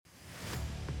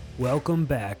Welcome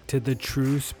back to the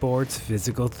True Sports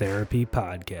Physical Therapy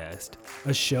Podcast,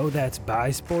 a show that's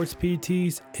by sports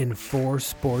PTs and for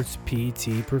sports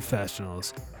PT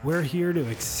professionals. We're here to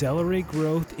accelerate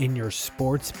growth in your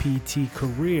sports PT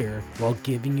career while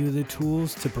giving you the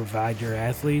tools to provide your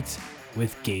athletes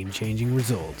with game-changing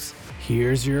results.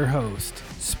 Here's your host,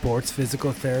 sports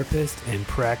physical therapist and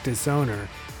practice owner,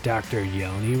 Dr.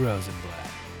 Yoni Rosenblatt.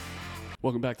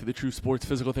 Welcome back to the True Sports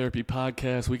Physical Therapy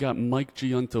Podcast. We got Mike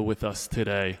Giunta with us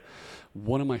today,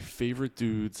 one of my favorite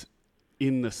dudes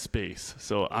in the space.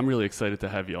 So I'm really excited to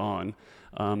have you on.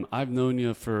 I've known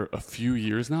you for a few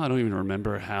years now. I don't even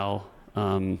remember how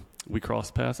we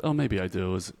crossed paths. Oh, maybe I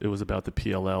do. It was about the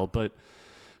PLL, but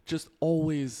just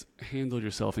always handled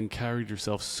yourself and carried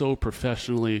yourself so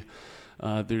professionally.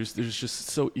 There's just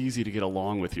so easy to get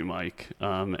along with you, Mike.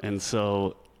 And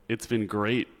so it's been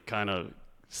great kind of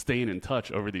staying in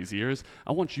touch over these years.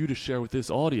 I want you to share with this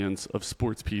audience of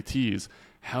sports PTs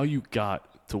how you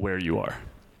got to where you are.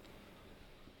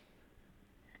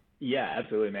 Yeah,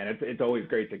 absolutely, man. It's always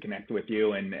great to connect with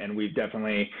you, and we've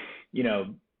definitely,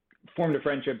 formed a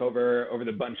friendship over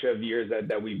the bunch of years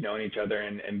that we've known each other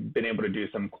and been able to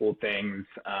do some cool things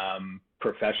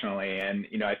professionally. And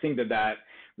I think that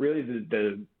really is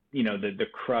the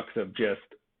crux of just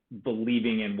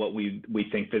believing in what we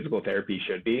think physical therapy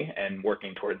should be and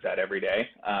working towards that every day.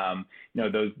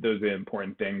 Those are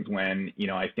important things when,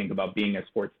 I think about being a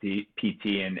sports PT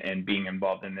and being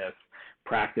involved in this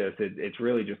practice. It's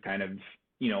really just kind of,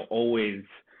 always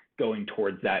going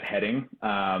towards that heading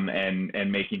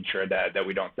and making sure that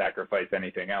we don't sacrifice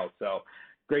anything else. So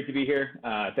great to be here.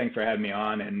 Thanks for having me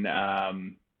on.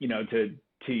 And,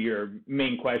 to your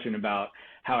main question about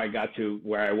how I got to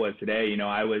where I was today,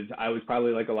 I was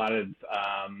probably like a lot of,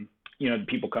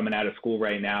 people coming out of school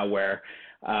right now where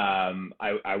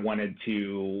I wanted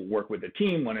to work with a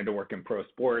team, wanted to work in pro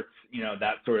sports,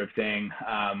 that sort of thing,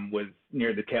 was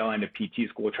near the tail end of PT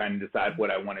school trying to decide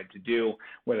what I wanted to do,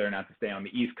 whether or not to stay on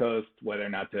the East Coast, whether or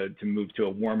not to move to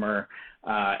a warmer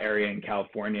area in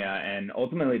California, and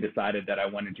ultimately decided that I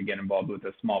wanted to get involved with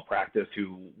a small practice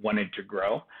who wanted to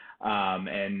grow,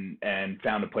 and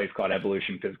found a place called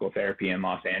Evolution Physical Therapy in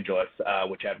Los Angeles,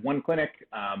 which had one clinic,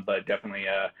 but definitely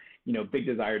a big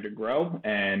desire to grow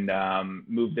and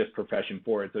move this profession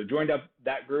forward. So joined up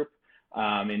that group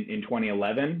in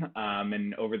 2011,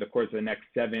 and over the course of the next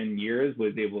 7 years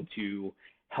was able to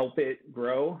help it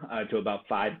grow to about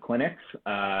 5 clinics.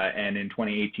 And in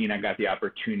 2018, I got the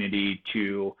opportunity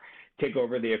to take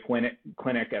over the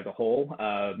clinic as a whole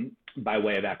by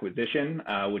way of acquisition,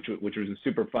 which was a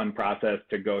super fun process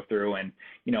to go through. And,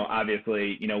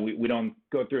 obviously, we don't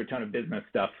go through a ton of business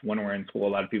stuff when we're in school. A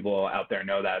lot of people out there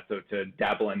know that. So to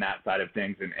dabble in that side of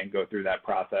things and go through that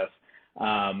process,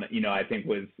 I think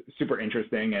was super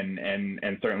interesting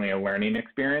and certainly a learning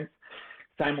experience.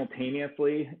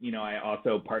 Simultaneously, I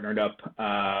also partnered up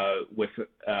with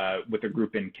a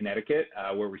group in Connecticut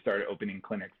where we started opening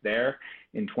clinics there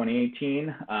in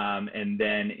 2018, and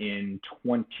then in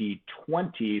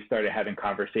 2020 started having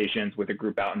conversations with a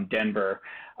group out in Denver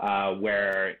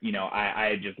where I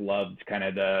had just loved kind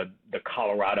of the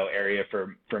Colorado area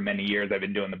for many years. I've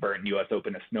been doing the Burton U.S.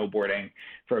 Open of snowboarding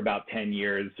for about 10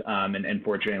 years, and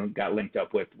fortunately got linked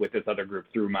up with this other group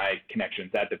through my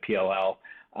connections at the PLL.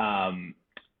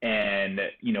 And,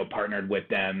 partnered with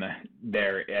them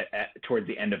there towards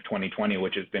the end of 2020,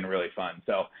 which has been really fun.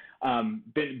 So,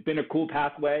 been a cool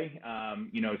pathway.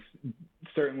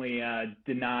 Certainly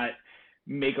did not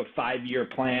make a 5-year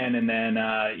plan and then,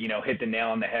 hit the nail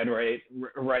on the head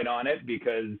right on it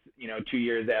because, 2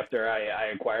 years after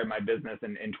I acquired my business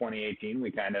in 2018,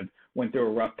 we kind of went through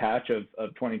a rough patch of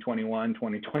 2020,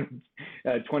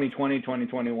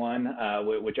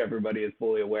 2021, which everybody is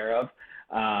fully aware of.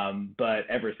 But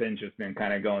ever since, just been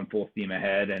kind of going full steam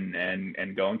ahead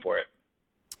and going for it.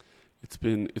 It's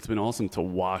been awesome to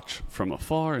watch from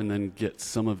afar and then get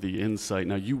some of the insight.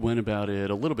 Now, you went about it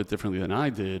a little bit differently than I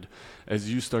did as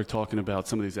you start talking about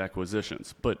some of these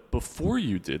acquisitions. But before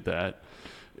you did that,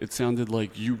 it sounded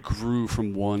like you grew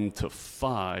from 1 to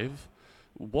 5.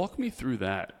 Walk me through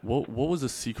that. What was the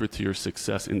secret to your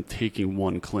success in taking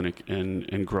one clinic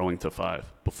and growing to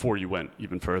 5 before you went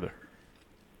even further?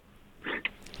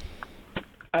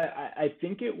 I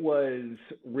think it was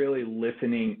really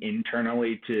listening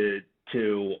internally to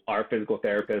our physical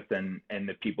therapists and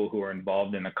the people who are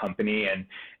involved in the company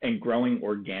and growing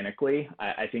organically.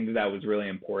 I think that was really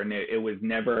important. It was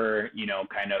never,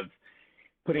 kind of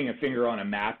putting a finger on a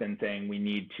map and saying we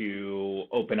need to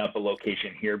open up a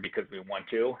location here because we want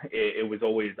to. It was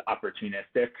always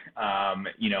opportunistic,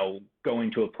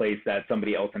 going to a place that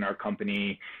somebody else in our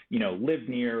company, lived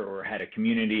near or had a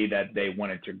community that they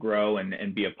wanted to grow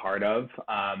and be a part of.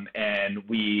 And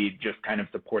we just kind of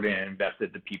supported and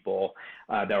invested the people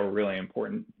that were really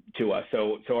important to us.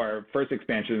 So our first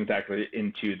expansion was actually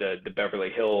into the Beverly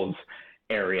Hills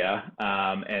area.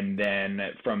 And then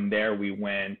from there, we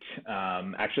went,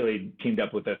 actually teamed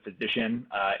up with a physician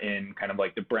in kind of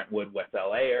like the Brentwood, West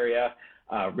LA area.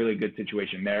 Really good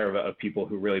situation there of people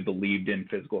who really believed in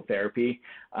physical therapy.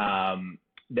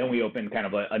 Then we opened kind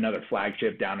of another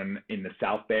flagship down in the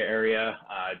South Bay area,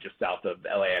 just south of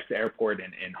LAX Airport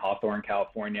in Hawthorne,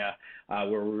 California,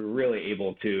 where we were really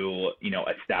able to,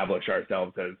 establish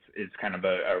ourselves as kind of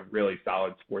a really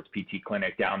solid sports PT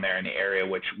clinic down there in the area,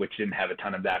 which didn't have a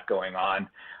ton of that going on.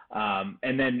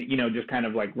 And then, just kind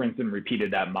of like rinse and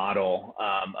repeated that model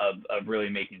of really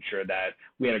making sure that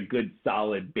we had a good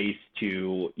solid base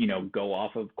to, go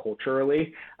off of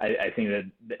culturally. I think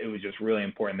that it was just really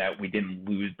important that we didn't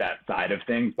lose that side of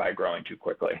things by growing too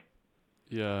quickly.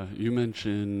 Yeah, you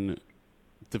mentioned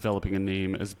developing a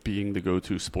name as being the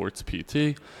go-to sports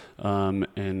PT,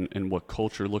 and what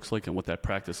culture looks like and what that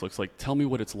practice looks like. Tell me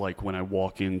what it's like when I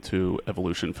walk into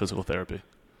Evolution Physical Therapy.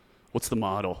 What's the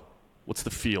model? What's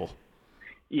the feel?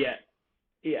 Yeah,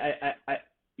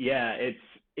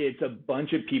 it's a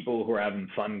bunch of people who are having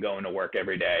fun going to work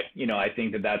every day. I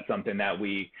think that that's something that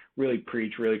we really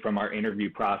preach really from our interview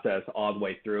process all the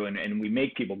way through. And we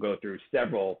make people go through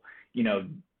several,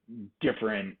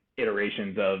 different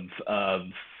iterations of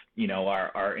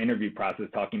our interview process,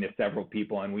 talking to several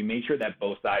people. And we make sure that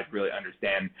both sides really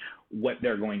understand what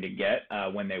they're going to get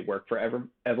when they work for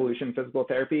Evolution Physical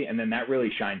Therapy. And then that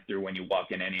really shines through when you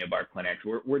walk in any of our clinics.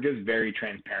 We're just very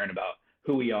transparent about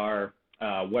who we are,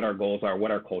 what our goals are,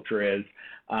 what our culture is.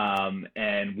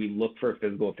 And we look for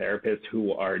physical therapists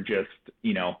who are just,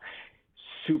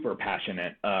 super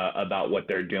passionate about what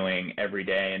they're doing every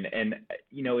day. And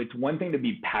it's one thing to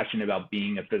be passionate about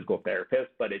being a physical therapist,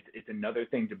 but it's another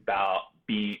thing about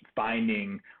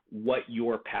finding what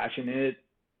you're passionate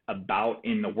about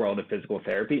in the world of physical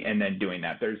therapy and then doing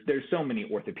that. There's so many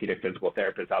orthopedic physical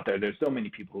therapists out there. There's so many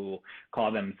people who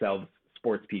call themselves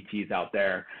sports PTs out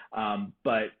there.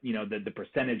 But the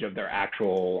percentage of their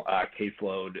actual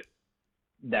caseload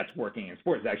that's working in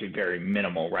sports is actually very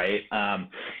minimal, right?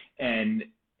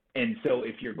 And so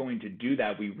if you're going to do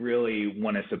that, we really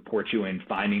want to support you in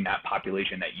finding that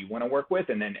population that you want to work with,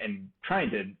 and trying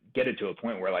to get it to a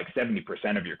point where like 70%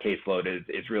 of your caseload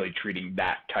is really treating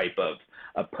that type of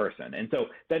a person. And so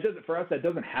that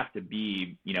doesn't have to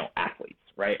be, athletes,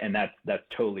 right? And that's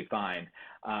totally fine.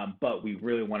 But we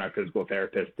really want our physical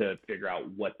therapists to figure out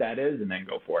what that is and then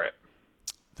go for it.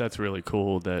 That's really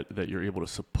cool that you're able to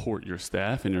support your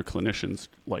staff and your clinicians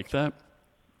like that.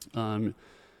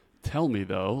 Tell me,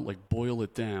 though, like boil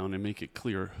it down and make it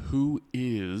clear, who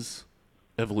is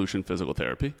Evolution Physical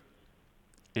Therapy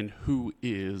and who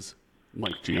is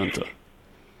Mike Giunta?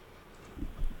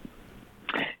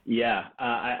 Yeah,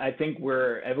 I think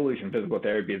Evolution Physical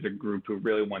Therapy is a group who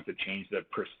really wants to change the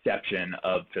perception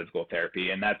of physical therapy.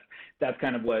 And that's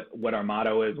kind of what our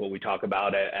motto is, what we talk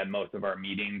about at most of our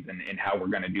meetings and how we're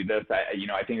going to do this.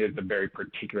 I think there's a very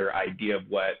particular idea of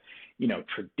what,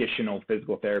 traditional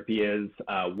physical therapy is,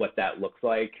 what that looks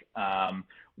like.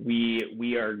 We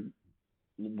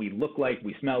look like,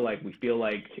 we smell like, we feel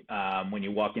like, when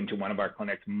you walk into one of our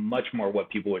clinics, much more what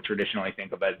people would traditionally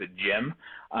think of as a gym.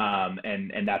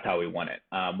 And that's how we want it.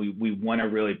 We want to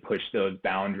really push those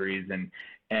boundaries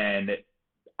and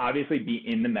obviously be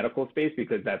in the medical space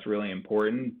because that's really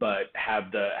important, but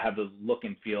have the look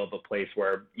and feel of a place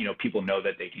where, people know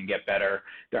that they can get better.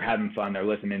 They're having fun. They're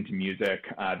listening to music.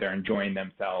 They're enjoying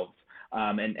themselves.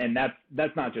 And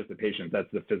that's not just the patients, that's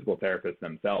the physical therapists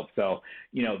themselves. So,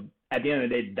 at the end of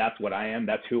the day, that's what I am.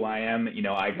 That's who I am.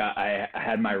 I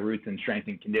had my roots in strength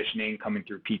and conditioning, coming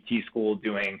through PT school,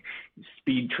 doing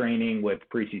speed training with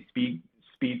Parisi speed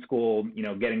school,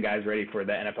 getting guys ready for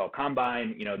the NFL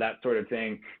Combine, that sort of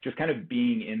thing. Just kind of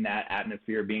being in that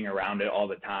atmosphere, being around it all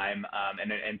the time,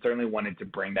 and certainly wanted to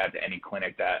bring that to any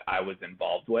clinic that I was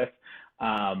involved with.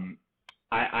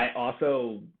 I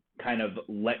also kind of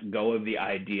let go of the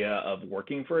idea of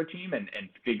working for a team and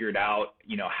figured out,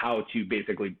 how to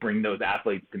basically bring those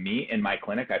athletes to me in my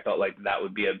clinic. I felt like that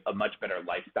would be a much better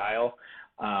lifestyle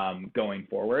going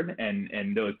forward.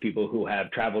 And those people who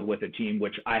have traveled with a team,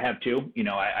 which I have too,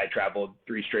 I traveled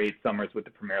 3 straight summers with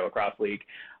the Premier Lacrosse League,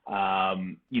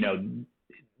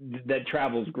 that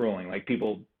travel's grueling. Like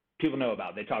people people know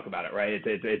about. They talk about it, right?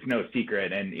 It's no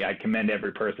secret, and I commend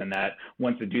every person that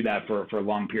wants to do that for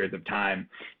long periods of time.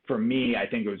 For me, I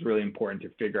think it was really important to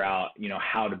figure out,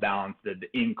 how to balance the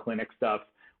in-clinic stuff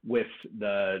with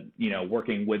the,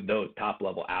 working with those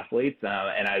top-level athletes.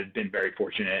 And I've been very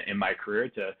fortunate in my career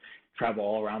to travel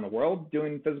all around the world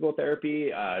doing physical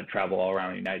therapy, travel all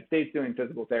around the United States doing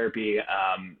physical therapy,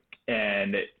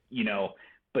 and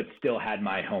but still had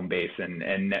my home base and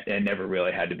never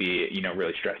really had to be,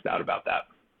 really stressed out about that.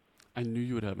 I knew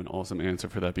you would have an awesome answer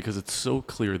for that, because it's so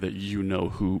clear that you know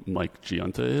who Mike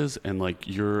Giunta is, and like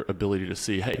your ability to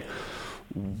see, hey,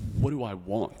 what do I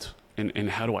want? And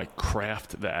how do I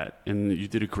craft that? And you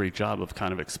did a great job of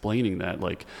kind of explaining that,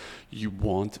 like, you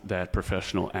want that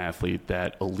professional athlete,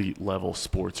 that elite level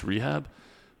sports rehab,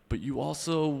 but you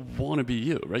also want to be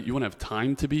you, right? You want to have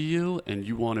time to be you, and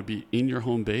you want to be in your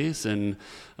home base. And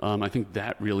I think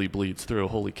that really bleeds through.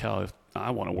 Holy cow, if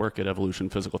I want to work at Evolution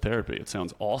Physical Therapy. It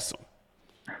sounds awesome.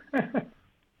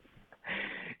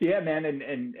 Yeah, man.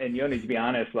 And Yoni, to be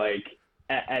honest, like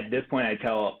at this point, I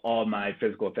tell all my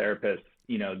physical therapists,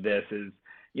 this is,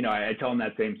 I tell them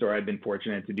that same story. I've been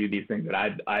fortunate to do these things that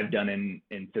I've done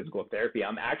in physical therapy.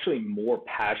 I'm actually more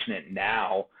passionate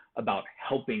now about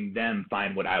helping them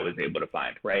find what I was able to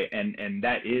find, right? And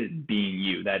that is being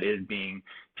you. That is being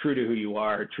true to who you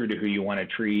are, true to who you want to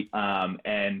treat.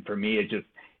 And for me,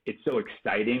 it's so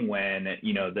exciting when,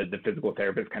 the physical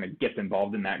therapist kind of gets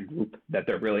involved in that group that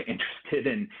they're really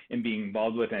interested in being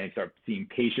involved with, and they start seeing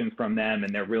patients from them,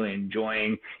 and they're really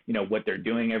enjoying, what they're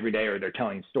doing every day, or they're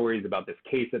telling stories about this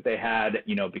case that they had,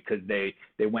 because they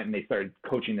went and they started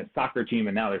coaching the soccer team,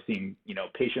 and now they're seeing,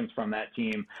 patients from that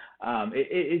team.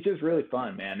 It's just really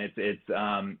fun, man. It's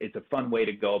a fun way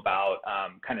to go about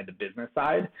kind of the business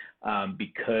side,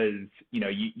 because,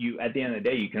 you at the end of the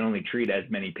day, you can only treat as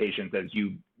many patients as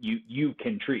you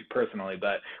can treat personally.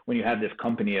 But when you have this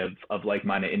company of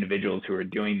like-minded individuals who are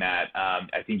doing that,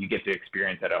 I think you get to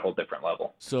experience at a whole different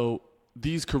level. So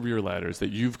these career ladders that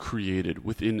you've created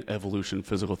within Evolution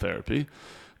Physical Therapy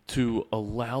to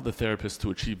allow the therapist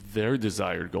to achieve their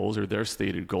desired goals or their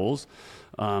stated goals,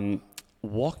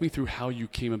 walk me through how you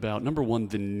came about, number one,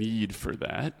 the need for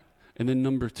that, and then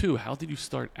number two, how did you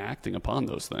start acting upon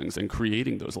those things and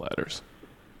creating those ladders?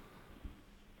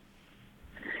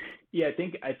 Yeah,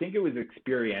 I think it was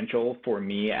experiential for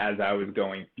me as I was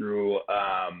going through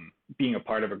being a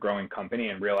part of a growing company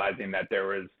and realizing that there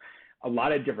was a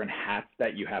lot of different hats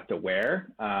that you have to wear.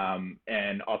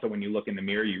 And also when you look in the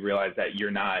mirror, you realize that you're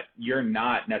not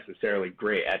necessarily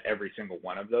great at every single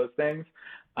one of those things.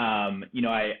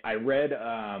 I read,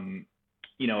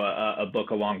 a book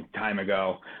a long time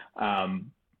ago, a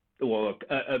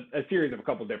series of a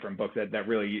couple different books that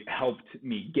really helped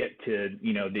me get to,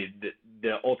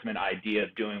 the ultimate idea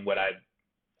of doing what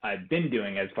I've been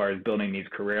doing as far as building these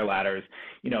career ladders.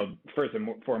 First and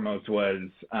foremost was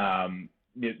some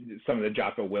of the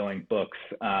Jocko Willink books,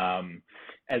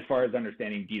 as far as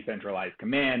understanding decentralized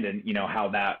command and how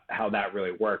that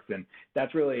really works. And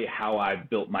that's really how I've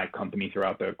built my company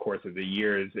throughout the course of the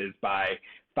years, is by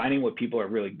finding what people are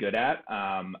really good at,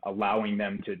 allowing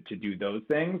them to do those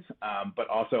things, but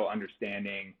also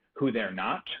understanding who they're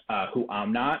not, who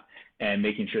I'm not, and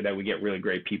making sure that we get really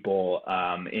great people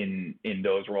in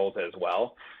those roles as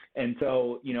well. And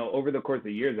so, over the course of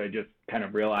the years, I just kind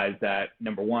of realized that,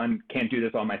 number one, can't do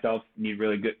this all myself, need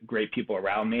really great people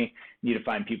around me, need to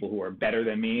find people who are better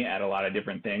than me at a lot of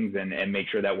different things, and make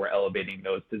sure that we're elevating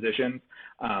those positions.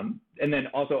 And then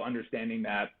also understanding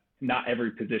that not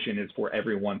every position is for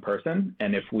every one person.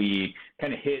 And if we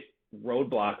kind of hit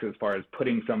roadblocks as far as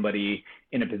putting somebody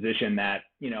in a position that,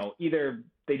 either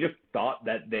they just thought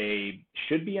that they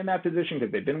should be in that position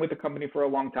because they've been with the company for a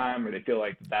long time, or they feel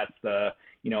like that's the,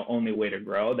 only way to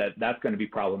grow, that's going to be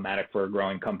problematic for a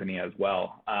growing company as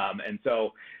well. And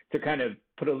so to kind of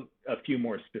put a few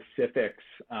more specifics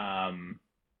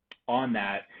on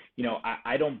that,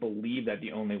 I don't believe that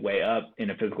the only way up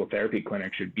in a physical therapy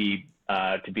clinic should be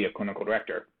to be a clinical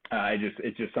director.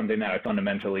 It's just something that I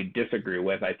fundamentally disagree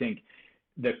with. I think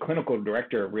the clinical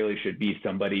director really should be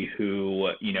somebody who,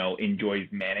 enjoys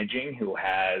managing, who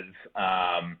has,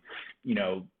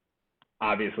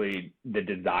 obviously the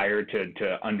desire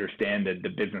to understand the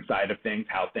business side of things,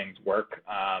 how things work,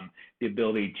 the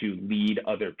ability to lead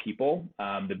other people,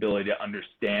 the ability to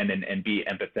understand and be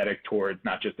empathetic towards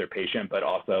not just their patient, but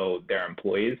also their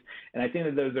employees. And I think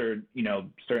that those are,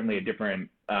 certainly a different,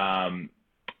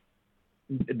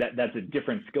 that's a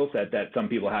different skill set that some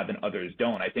people have and others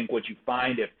don't. I think what you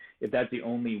find if that's the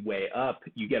only way up,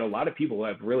 you get a lot of people who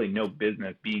have really no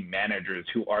business being managers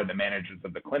who are the managers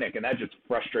of the clinic, and that just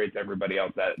frustrates everybody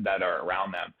else that are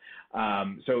around them.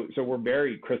 So we're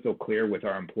very crystal clear with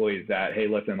our employees that, hey,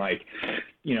 listen, like,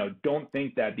 don't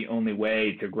think that the only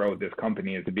way to grow this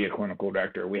company is to be a clinical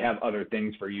director. We have other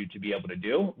things for you to be able to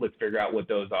do. Let's figure out what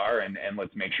those are, and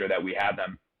let's make sure that we have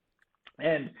them.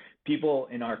 And people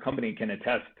in our company can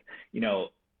attest,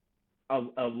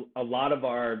 a lot of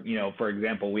our, for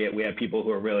example, we have people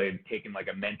who are really taking like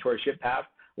a mentorship path.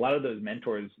 A lot of those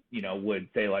mentors, would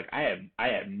say like, I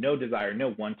have no desire,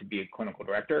 no want to be a clinical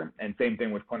director. And same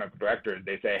thing with clinical directors.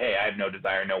 They say, hey, I have no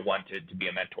desire, no want to be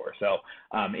a mentor. So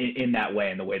in that way,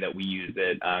 in the way that we use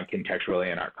it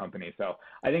contextually in our company. So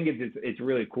I think it's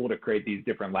really cool to create these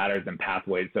different ladders and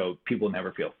pathways so people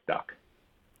never feel stuck.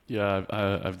 Yeah,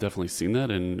 I've definitely seen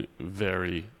that, and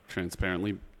very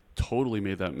transparently totally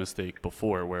made that mistake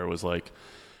before, where it was like,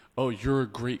 oh, you're a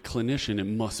great clinician, it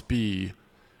must be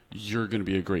you're going to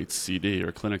be a great CD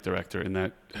or clinic director, and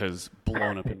that has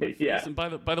blown up in my face. Yeah. And by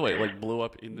the way, like, blew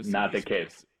up in the CD not the space.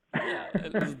 case. Yeah,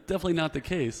 it's definitely not the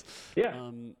case.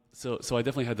 Yeah. So I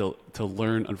definitely had to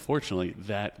learn, unfortunately,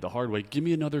 that the hard way. Give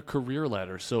me another career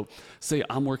ladder. So say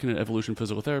I'm working at Evolution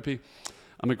Physical Therapy.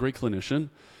 I'm a great clinician.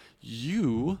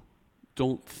 You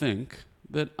don't think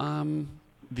that I'm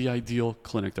the ideal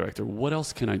clinic director. What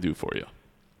else can I do for you?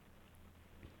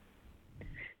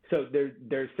 So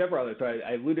there's several others. So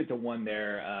I alluded to one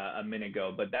there a minute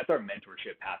ago, but that's our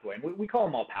mentorship pathway. And we call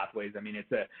them all pathways. I mean,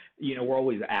 we're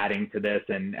always adding to this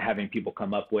and having people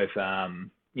come up with,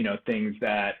 things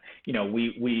that,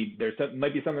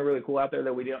 might be something really cool out there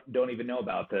that we don't even know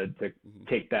about to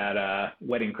take that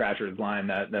Wedding Crashers line.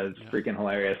 That was freaking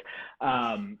hilarious.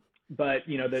 But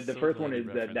the first one is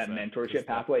that mentorship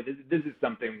pathway. This is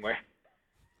something where.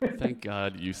 Thank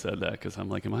God you said that, because I'm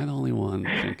like, am I the only one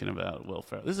thinking about Will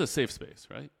Ferrell? This is a safe space,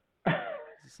 right?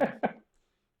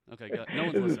 Okay, got no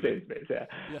one's listening. This is a safe space,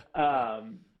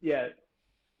 yeah.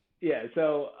 Yeah.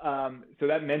 So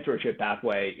that mentorship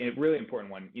pathway, a really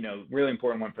important one. Really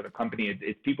important one for the company.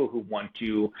 It's people who want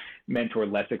to mentor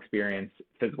less experienced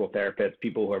physical therapists,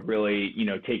 people who have really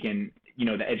taken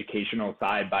the educational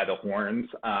side by the horns.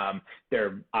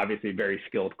 They're obviously very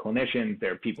skilled clinicians.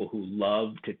 They're people who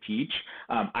love to teach.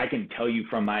 I can tell you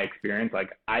from my experience,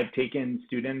 like, I've taken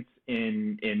students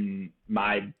in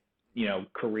my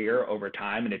career over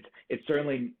time, and it's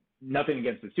certainly nothing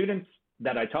against the students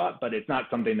that I taught, but it's not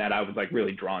something that I was like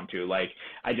really drawn to. Like,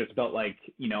 I just felt like,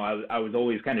 I was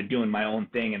always kind of doing my own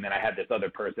thing. And then I had this other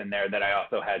person there that I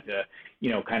also had to,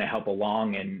 kind of help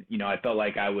along. And, I felt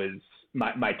like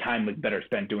my time was better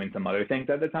spent doing some other things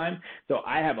at the time. So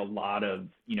I have a lot of,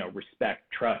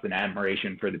 respect, trust, and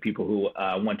admiration for the people who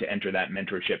want to enter that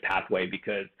mentorship pathway,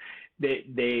 because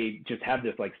they just have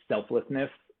this like selflessness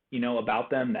about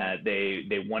them, that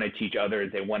they want to teach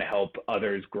others, they want to help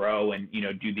others grow and,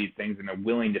 do these things, and are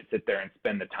willing to sit there and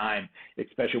spend the time,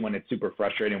 especially when it's super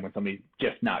frustrating when somebody's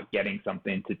just not getting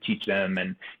something, to teach them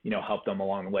and, help them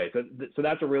along the way. So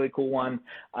that's a really cool one.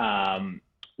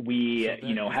 We,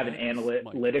 have an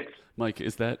analytics. Mike,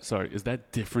 is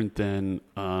that different than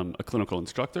a clinical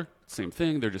instructor? Same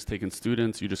thing. They're just taking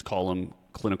students. You just call them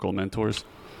clinical mentors.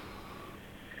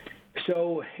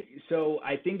 So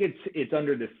I think it's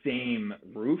under the same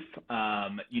roof.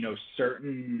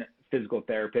 Certain physical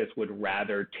therapists would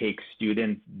rather take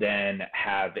students than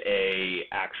have a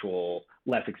actual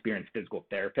less experienced physical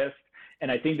therapist.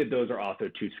 And I think that those are also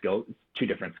two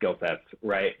different skill sets,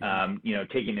 right?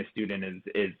 Taking a student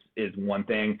is one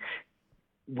thing.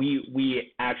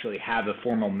 We actually have a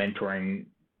formal mentoring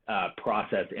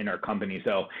process in our company.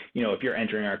 So, if you're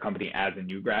entering our company as a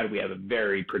new grad, we have a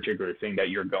very particular thing that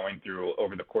you're going through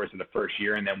over the course of the first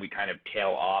year. And then we kind of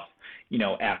tail off,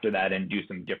 after that and do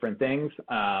some different things.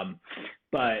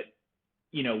 But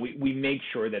we make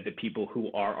sure that the people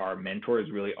who are our mentors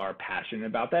really are passionate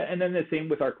about that. And then the same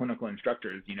with our clinical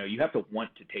instructors. You have to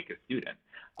want to take a student.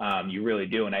 You really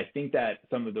do. And I think that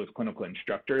some of those clinical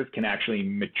instructors can actually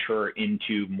mature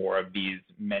into more of these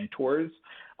mentors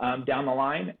down the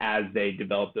line as they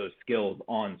develop those skills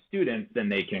on students. Then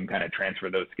they can kind of transfer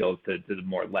those skills to the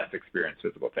more less experienced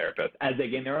physical therapists as they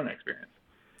gain their own experience.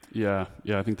 Yeah,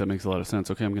 I think that makes a lot of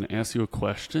sense. Okay, I'm going to ask you a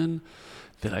question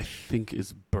that I think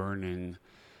is burning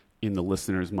in the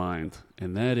listener's mind.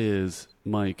 And that is,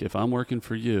 Mike, if I'm working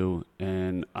for you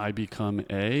and I become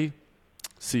a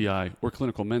CI or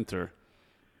clinical mentor,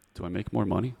 do I make more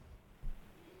money?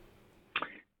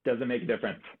 Doesn't make a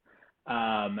difference.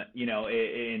 In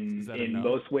no?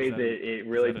 most ways, it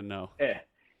really, is that a no?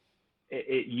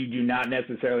 you do not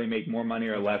necessarily make more money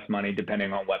or less money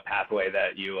depending on what pathway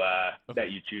that you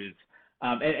choose.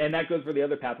 And that goes for the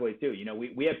other pathways too.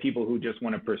 We have people who just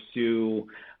want to pursue,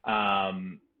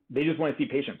 they just want to see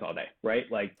patients all day,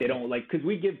 right? Like they don't because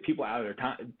we give people out of their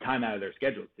time out of their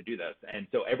schedules to do this. And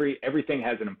so everything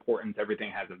has an importance,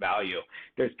 everything has a value.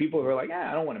 There's people who are like,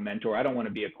 I don't want to mentor, I don't want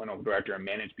to be a clinical director and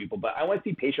manage people, but I want to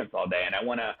see patients all day and I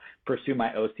want to pursue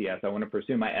my OCS, I want to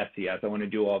pursue my SCS, I want to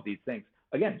do all of these things.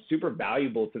 Again, super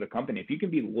valuable to the company. If you can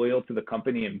be loyal to the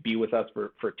company and be with us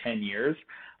for 10 years,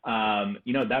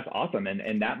 that's awesome.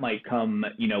 And that might come,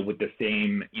 with the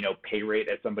same, pay rate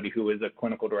as somebody who is a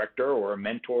clinical director or a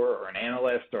mentor or an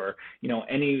analyst or,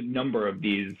 any number of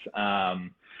these,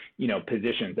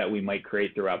 positions that we might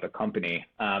create throughout the company.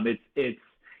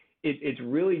 It's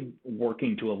really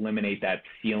working to eliminate that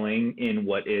ceiling in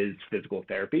what is physical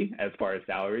therapy as far as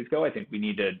salaries go. I think we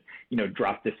need to,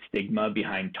 drop the stigma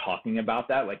behind talking about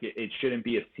that. Like it shouldn't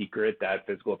be a secret that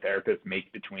physical therapists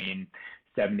make between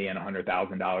 $70,000 and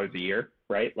 $100,000 a year,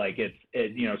 right? Like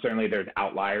certainly there's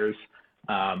outliers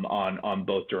on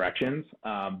both directions,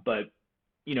 but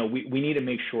we need to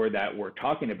make sure that we're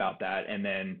talking about that and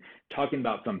then talking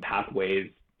about some pathways.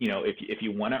 If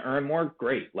you want to earn more,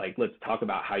 great. Like, let's talk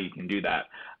about how you can do that.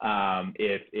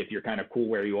 If you're kind of cool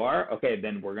where you are, okay,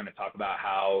 then we're going to talk about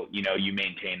how, you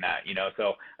maintain that,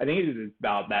 So I think it is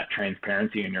about that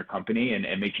transparency in your company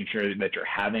and making sure that you're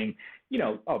having,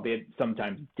 albeit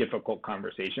sometimes difficult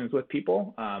conversations with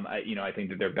people. I think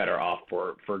that they're better off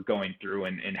for going through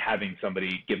and having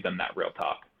somebody give them that real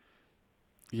talk.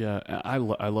 Yeah, I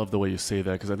love the way you say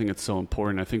that because I think it's so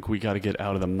important. I think we got to get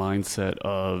out of the mindset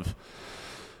of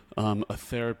a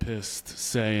therapist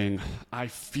saying, I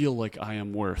feel like I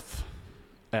am worth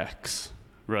X,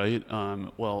 right?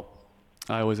 Well,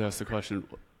 I always ask the question,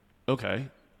 okay,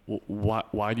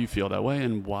 why do you feel that way?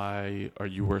 And why are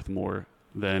you worth more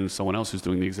than someone else who's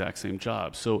doing the exact same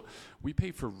job? So we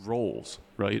pay for roles,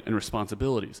 right? And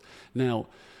responsibilities. Now,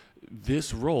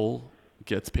 this role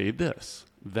gets paid this.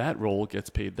 That role gets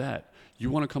paid that.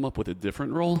 You want to come up with a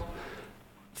different role?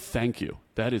 Thank you.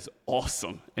 That is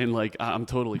awesome. And I'm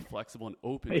totally flexible and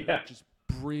open. Yeah. Just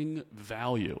bring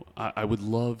value. I would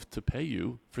love to pay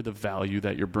you for the value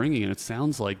that you're bringing. And it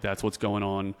sounds like that's what's going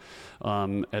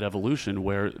on at Evolution,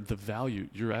 where the value,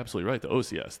 you're absolutely right. The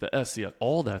OCS, the SCS,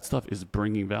 all that stuff is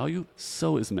bringing value.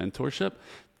 So is mentorship.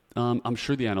 I'm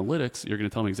sure the analytics, you're going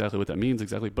to tell me exactly what that means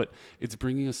exactly, but it's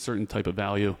bringing a certain type of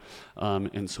value.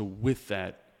 And so with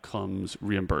that comes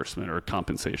reimbursement or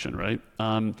compensation, right?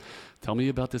 Tell me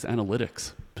about this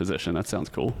analytics position. That sounds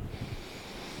cool.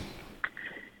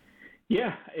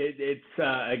 Yeah, it's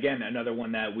again, another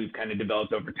one that we've kind of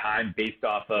developed over time based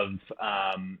off of,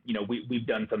 we've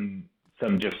done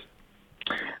some just,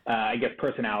 I guess,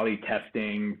 personality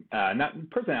testing, not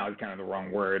personality is kind of the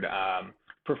wrong word,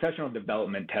 professional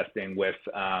development testing with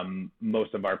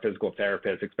most of our physical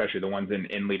therapists, especially the ones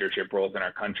in leadership roles in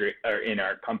our country or in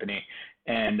our company,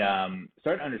 and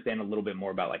start to understand a little bit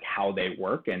more about how they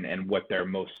work and what they're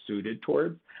most suited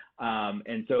towards.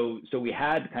 And so we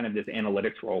had kind of this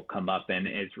analytics role come up, and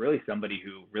it's really somebody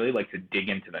who really likes to dig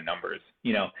into the numbers,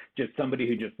 just somebody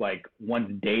who just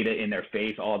wants data in their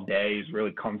face all day, is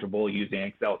really comfortable using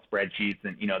Excel spreadsheets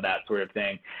and, that sort of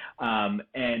thing. And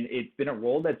it's been a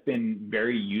role that's been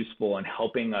very useful in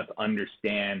helping us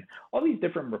understand all these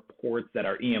different reports that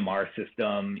our EMR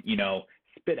system,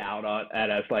 spit out at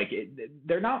us.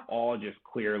 They're not all just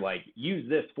clear, use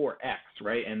this for X,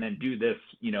 right? And then do this,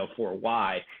 for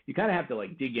Y. You kind of have to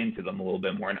dig into them a little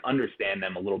bit more and understand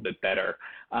them a little bit better.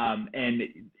 And,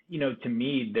 to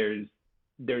me,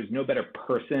 there's no better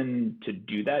person to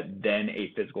do that than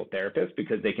a physical therapist,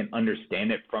 because they can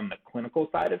understand it from the clinical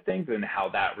side of things and how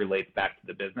that relates back to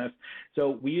the business.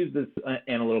 So we use this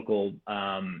analytical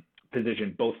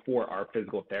position both for our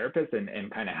physical therapists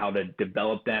and kind of how to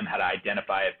develop them, how to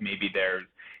identify if maybe there's,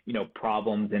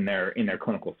 problems in their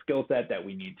clinical skill set that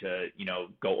we need to,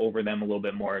 go over them a little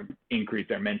bit more, increase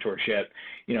their mentorship,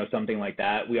 something like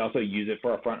that. We also use it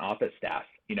for our front office staff.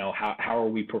 How are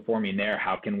we performing there?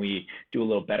 How can we do a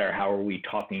little better? How are we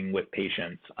talking with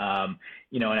patients? And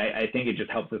I think it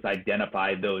just helps us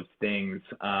identify those things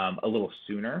a little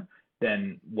sooner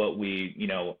than what we,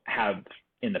 have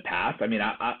in the past. I mean,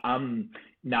 I'm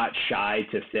not shy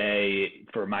to say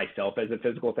for myself as a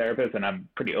physical therapist, and I'm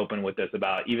pretty open with this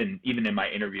about even in my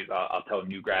interviews, I'll tell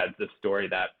new grads this story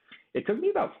that it took me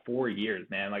about 4 years,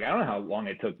 man. I don't know how long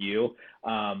it took you,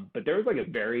 but there was a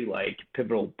very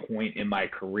pivotal point in my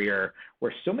career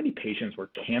where so many patients were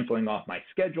canceling off my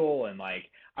schedule, and I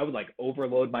would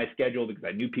overload my schedule because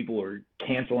I knew people were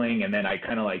canceling, and then I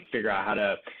kind of figure out how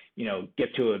to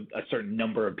get to a certain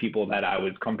number of people that I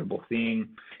was comfortable seeing.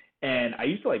 And I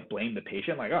used to like blame the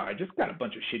patient, like, oh, I just got a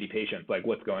bunch of shitty patients, like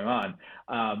what's going on?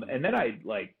 And then I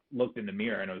like looked in the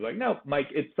mirror and I was like, no, Mike,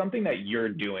 it's something that you're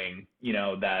doing,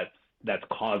 that's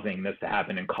causing this to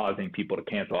happen and causing people to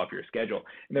cancel off your schedule.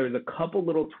 And there was a couple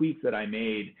little tweaks that I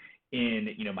made in,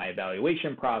 my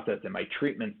evaluation process and my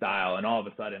treatment style. And all of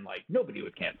a sudden, like nobody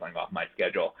was canceling off my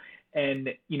schedule. And,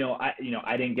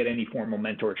 I didn't get any formal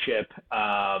mentorship.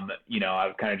 I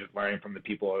was kind of just learning from the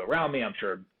people around me. I'm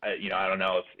sure, I don't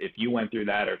know if you went through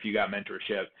that or if you got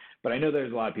mentorship, but I know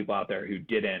there's a lot of people out there who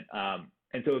didn't.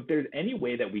 And so if there's any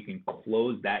way that we can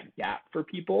close that gap for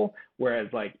people, whereas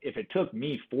like if it took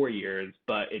me 4 years,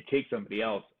 but it takes somebody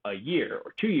else a year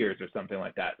or 2 years or something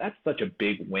like that, that's such a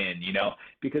big win,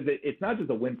 because it's not just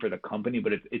a win for the company,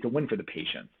 but it's a win for the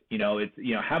patients. It's,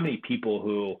 how many people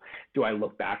who do I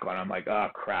look back on? I'm like, oh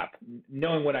crap,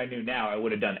 knowing what I knew now, I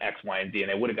would have done X, Y, and Z, and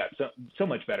it would have got so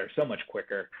much better, so much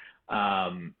quicker.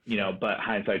 But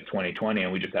hindsight's 2020,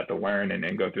 and we just have to learn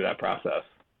and go through that process.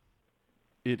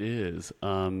 It is.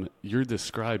 You're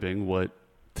describing what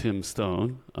Tim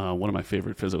Stone, one of my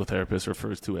favorite physical therapists,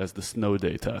 refers to as the snow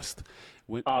day test.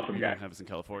 Awesome guy. We don't have this in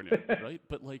California, right?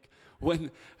 But like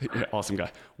awesome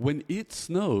guy. When it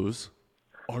snows,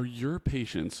 are your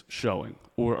patients showing,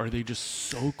 or are they just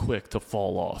so quick to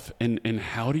fall off? And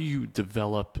how do you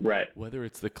develop, right, whether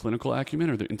it's the clinical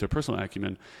acumen or the interpersonal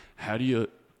acumen, how do you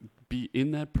be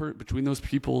in that between those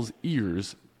people's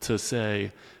ears to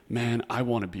say, man, I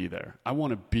want to be there. I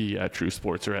want to be at True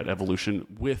Sports or at Evolution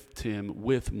with Tim,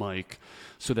 with Mike,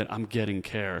 so that I'm getting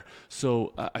care.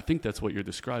 So I think that's what you're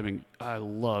describing. I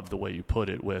love the way you put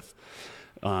it with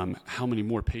how many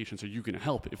more patients are you going to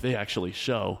help if they actually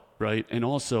show, right? And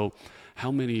also,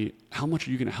 how much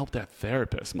are you going to help that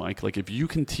therapist, Mike? Like if you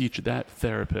can teach that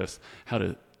therapist how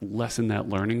to lessen that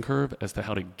learning curve as to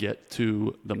how to get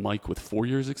to the Mike with 4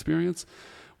 years experience,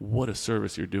 what a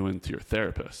service you're doing to your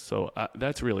therapist. So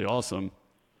that's really awesome.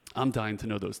 I'm dying to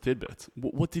know those tidbits.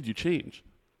 What did you change?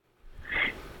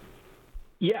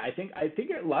 Yeah, I think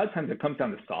a lot of times it comes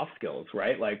down to soft skills,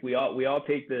 right? Like we all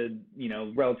take the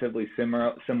relatively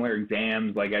similar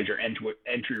exams, like as your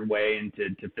entryway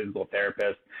into physical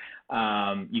therapist.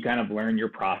 You kind of learn your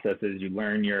processes, you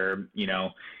learn your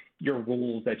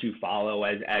rules that you follow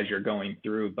as you're going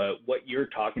through. But what you're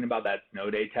talking about, that snow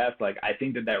day test, like I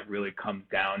think that really comes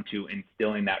down to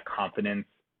instilling that confidence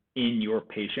in your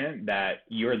patient that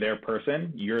you're their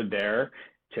person, you're there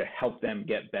to help them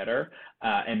get better,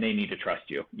 and they need to trust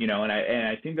you. And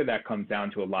I think that comes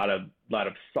down to a lot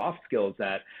of soft skills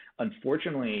that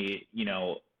unfortunately,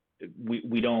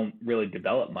 we don't really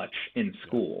develop much in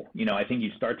school. I think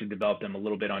you start to develop them a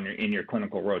little bit in your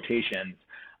clinical rotations.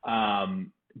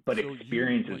 But so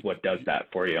experience is what does that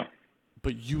for you.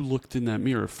 But you looked in that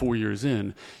mirror 4 years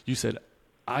in, you said,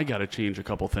 I got to change a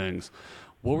couple things.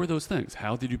 What were those things?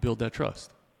 How did you build that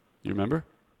trust? You remember?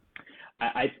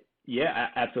 Yeah,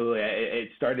 absolutely. It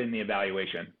started in the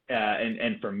evaluation.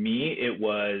 And for me, it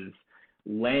was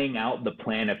laying out the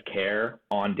plan of care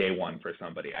on day one for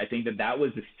somebody. I think that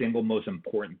was the single most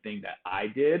important thing that I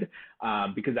did,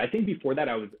 because I think before that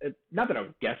I was, not that I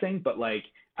was guessing, but like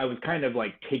I was kind of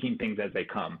like taking things as they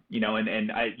come,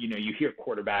 and I, you hear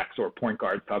quarterbacks or point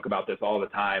guards talk about this all the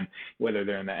time, whether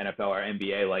they're in the NFL or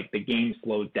NBA, like the game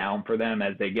slows down for them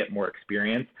as they get more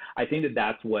experience. I think that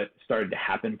that's what started to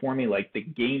happen for me. Like the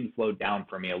game slowed down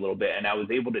for me a little bit, and I was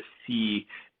able to see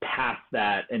past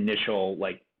that initial,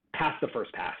 like past the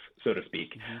first pass, so to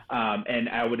speak. And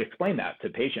I would explain that to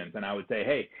patients, and I would say,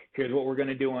 hey, here's what we're going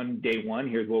to do on day one.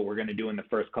 Here's what we're going to do in the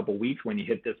first couple of weeks. When you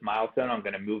hit this milestone, I'm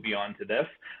going to move you on to this.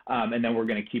 And then we're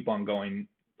going to keep on going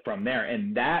from there.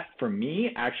 And that, for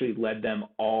me, actually led them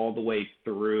all the way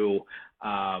through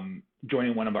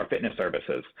joining one of our fitness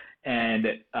services. And,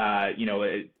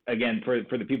 again,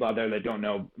 for the people out there that don't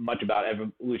know much about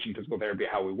Evolution Physical Therapy,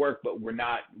 how we work, but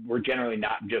we're generally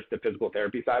not just the physical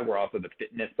therapy side. We're also the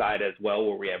fitness side as well,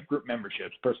 where we have group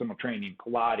memberships, personal training,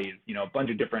 Pilates, a bunch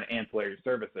of different ancillary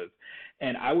services.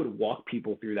 And I would walk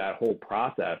people through that whole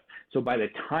process. So by the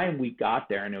time we got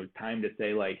there and it was time to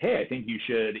say like, hey, I think you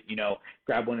should,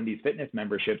 grab one of these fitness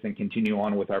memberships and continue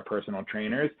on with our personal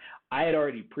trainers, I had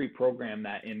already pre-programmed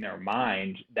that in their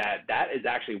mind that is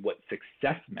actually what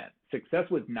success meant. Success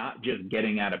was not just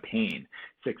getting out of pain.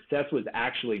 Success was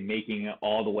actually making it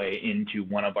all the way into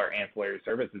one of our ancillary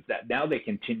services that now they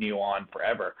continue on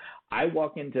forever. I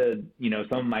walk into,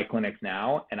 some of my clinics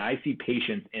now, and I see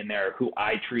patients in there who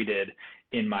I treated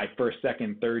in my first,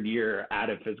 second, third year out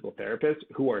of physical therapists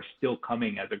who are still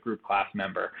coming as a group class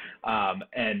member.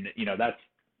 And, that's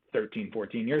 13,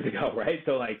 14 years ago, right?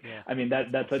 So like, Yeah. I mean,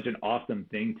 that's such an awesome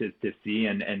thing to see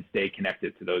and stay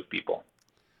connected to those people.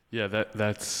 Yeah,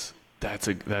 that's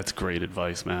great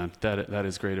advice, man. That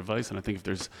is great advice. And I think if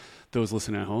there's those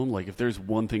listening at home, like if there's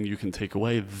one thing you can take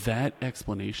away, that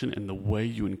explanation and the way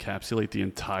you encapsulate the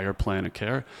entire plan of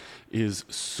care is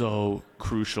so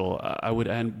crucial. I would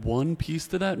add one piece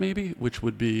to that maybe, which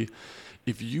would be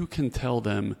if you can tell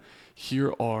them,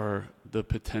 here are the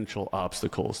potential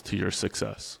obstacles to your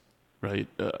success, right?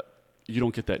 You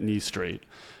don't get that knee straight.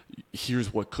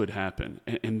 Here's what could happen.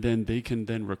 And then they can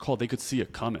then recall, they could see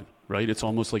it coming, right? It's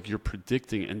almost like you're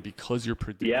predicting, and because you're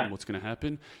predicting what's going to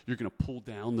happen, you're going to pull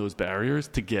down those barriers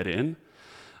to get in.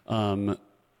 That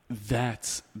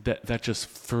just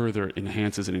further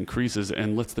enhances and increases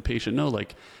and lets the patient know,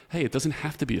 like, hey, it doesn't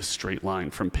have to be a straight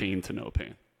line from pain to no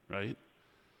pain, right?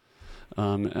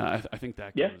 I think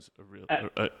that goes a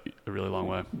really long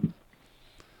way.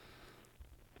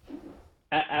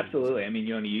 Absolutely. I mean,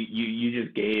 you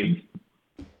just gave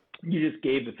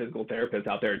the physical therapist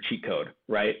out there a cheat code,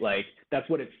 right? Like that's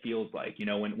what it feels like,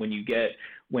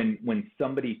 when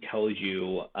somebody tells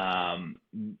you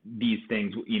these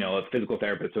things, a physical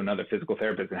therapist to another physical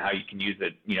therapist, and how you can use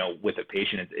it, with a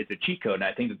patient. It's a cheat code, and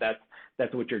I think that's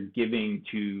what you're giving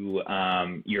to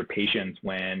your patients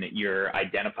when you're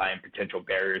identifying potential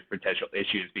barriers, potential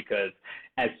issues. Because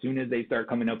as soon as they start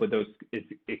coming up with those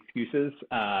excuses,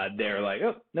 they're like,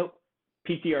 oh nope.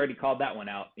 PT already called that one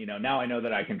out. Now I know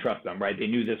that I can trust them, right? They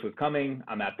knew this was coming.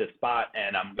 I'm at this spot,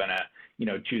 and I'm gonna,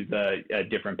 choose a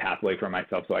different pathway for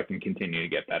myself so I can continue to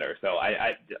get better. So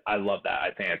I love that.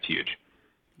 I think that's huge.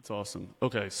 It's awesome.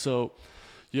 Okay, so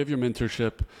you have your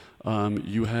mentorship,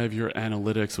 you have your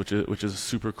analytics, which is a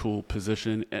super cool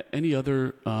position. Any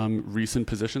other recent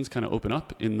positions kind of open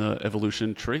up in the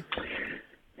evolution tree?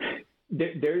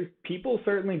 There's people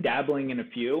certainly dabbling in a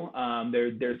few.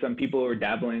 There's some people who are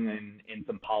dabbling in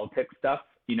some politics stuff,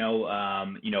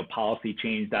 policy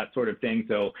change, that sort of thing.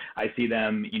 So I see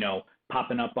them,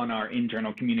 popping up on our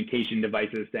internal communication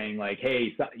devices saying like,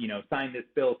 hey, sign this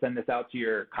bill, send this out to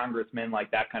your congressman, like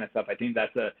that kind of stuff. I think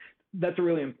that's a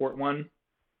really important one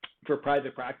for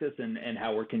private practice and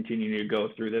how we're continuing to go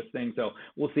through this thing. So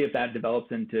we'll see if that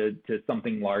develops into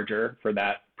something larger for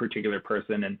that particular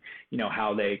person, and,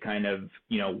 how they kind of,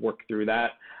 work through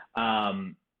that.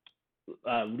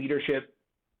 Leadership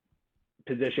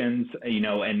positions,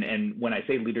 and when I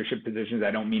say leadership positions,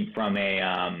 I don't mean from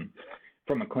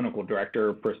a clinical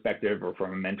director perspective or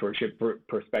from a mentorship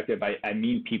perspective. I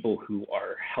mean people who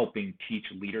are helping teach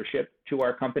leadership to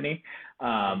our company.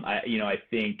 I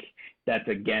think that's,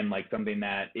 again, like something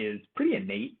that is pretty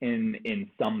innate in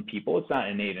some people. It's not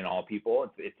innate in all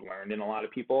people. It's learned in a lot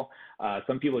of people.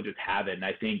 Some people just have it. And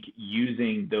I think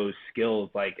using those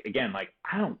skills, like, again, like,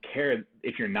 I don't care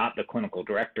if you're not the clinical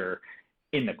director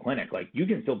in the clinic, like you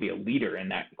can still be a leader in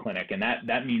that clinic. And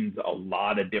that means a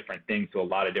lot of different things to a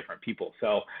lot of different people.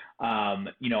 So,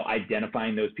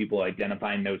 identifying those people,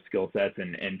 identifying those skill sets,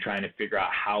 and trying to figure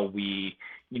out how we,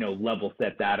 level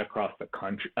set that across the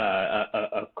country,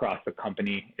 across the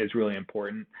company is really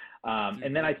important.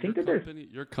 And then I think that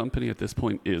your company at this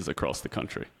point is across the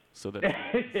country. So that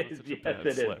it is.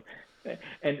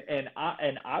 And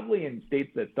oddly, in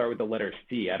states that start with the letter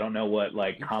C, I don't know what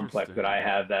complex that I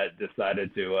have that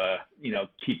decided to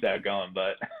keep that going,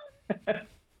 but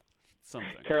something.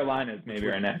 Carolinas maybe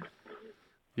are next.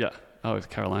 Yeah. Oh, it's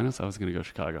Carolinas. I was going to go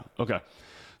Chicago. Okay.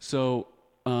 So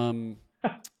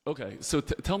So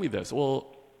tell me this.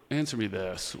 Well, answer me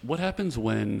this. What happens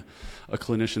when a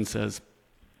clinician says,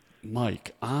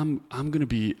 Mike, I'm going to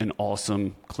be an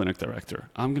awesome clinic director.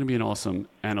 I'm going to be an awesome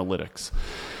analytics.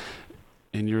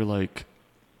 And you're like,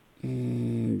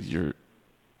 you're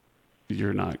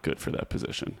not good for that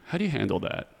position. How do you handle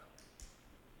that?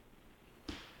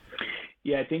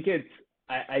 Yeah, I think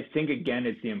again,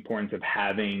 it's the importance of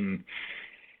having,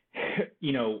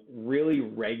 really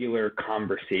regular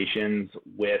conversations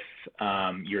with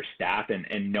your staff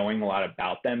and knowing a lot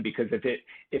about them. Because if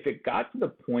it got to the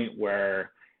point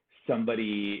where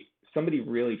somebody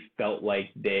really felt like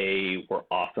they were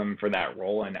awesome for that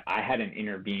role, and I hadn't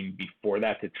intervened before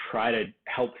that to try to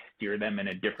help steer them in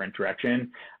a different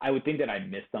direction, I would think that I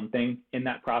missed something in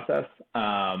that process.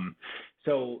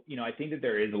 So, I think that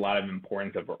there is a lot of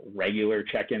importance of regular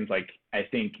check-ins. Like, I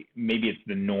think maybe it's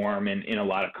the norm in a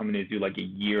lot of companies do like a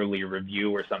yearly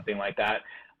review or something like that.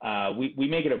 We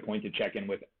make it a point to check in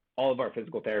with all of our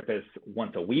physical therapists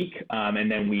once a week. And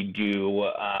then we do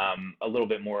a little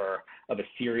bit more of a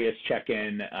serious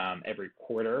check-in every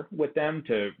quarter with them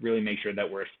to really make sure that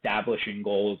we're establishing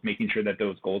goals, making sure that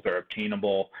those goals are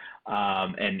obtainable,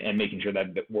 and making sure that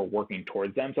we're working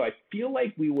towards them. So I feel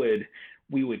like we would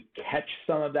catch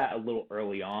some of that a little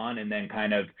early on, and then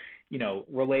kind of,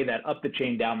 relay that up the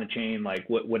chain, down the chain, like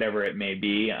whatever it may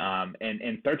be,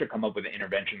 and start to come up with an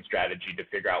intervention strategy to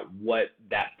figure out what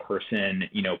that person,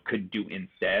 could do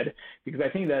instead. Because I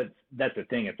think that's the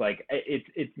thing. It's like,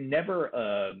 it's never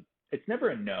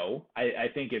a no. I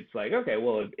think it's like, okay,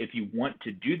 well, if you want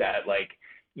to do that, like,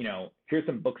 here's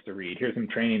some books to read, here's some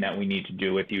training that we need to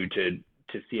do with you to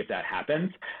see if that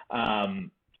happens.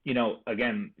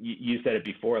 Again, you said it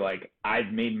before, like,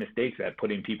 I've made mistakes at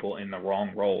putting people in the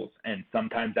wrong roles, and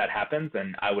sometimes that happens,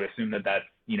 and I would assume that that's,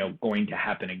 going to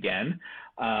happen again.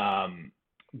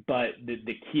 But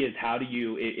the key is, how do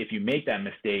you, if you make that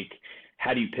mistake,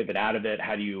 how do you pivot out of it?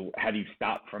 How do you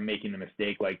stop from making the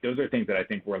mistake? Like, those are things that I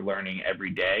think we're learning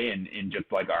every day, and in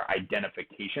just like our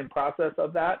identification process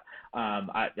of that.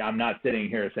 I'm not sitting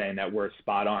here saying that we're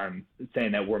spot on,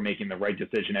 saying that we're making the right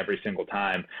decision every single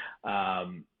time.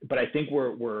 But I think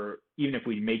we're even if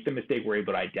we make the mistake, we're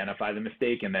able to identify the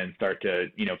mistake and then start to,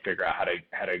 figure out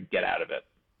how to get out of it.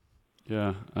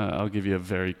 Yeah, I'll give you a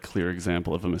very clear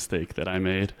example of a mistake that I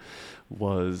made.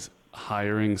 Was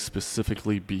hiring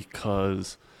specifically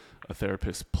because a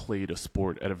therapist played a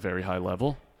sport at a very high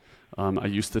level. I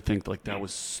used to think like that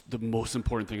was the most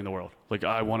important thing in the world. Like,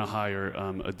 I want to hire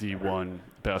a D1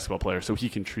 basketball player so he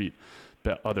can treat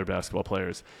other basketball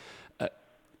players.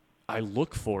 I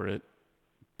look for it,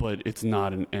 but it's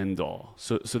not an end all.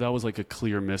 So that was like a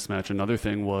clear mismatch. Another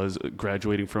thing was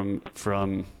graduating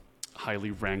from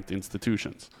highly ranked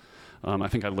institutions. I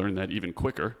think I learned that even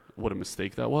quicker, what a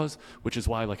mistake that was, which is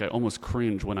why, like, I almost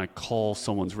cringe when I call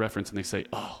someone's reference and they say,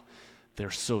 "Oh,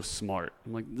 they're so smart."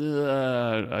 I'm like,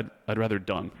 I'd rather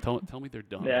dumb. Tell me they're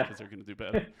dumb, because they're going to do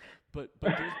better. But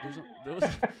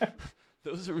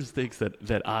those are mistakes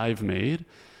that I've made.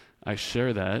 I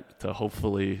share that to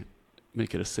hopefully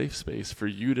make it a safe space for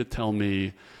you to tell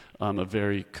me a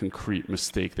very concrete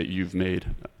mistake that you've made,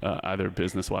 either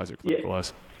business-wise or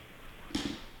clinical-wise.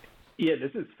 Yeah,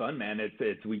 this is fun, man.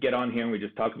 It's we get on here and we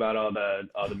just talk about all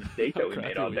the mistakes that we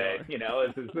made all day.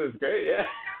 It's great. Yeah.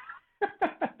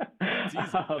 It's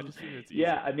easy. I just think it's easy.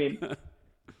 Yeah, I mean,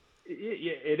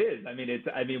 it is.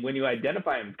 I mean, when you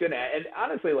identify them, it's good. And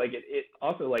honestly, like, it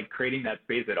also, like, creating that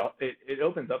space, it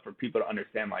opens up for people to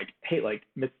understand, like, hey, like,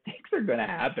 mistakes are going to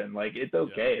happen. Like, it's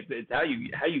okay. Yeah. It's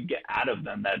how you get out of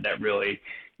them that really,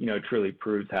 truly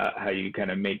proves how you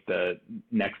kind of make the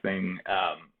next thing,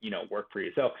 work for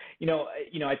you. So,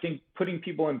 I think putting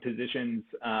people in positions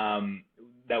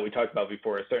that we talked about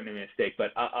before is certainly a mistake,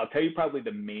 but I'll tell you probably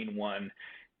the main one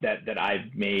that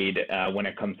I've made when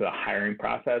it comes to the hiring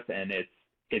process, and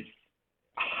it's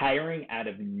hiring out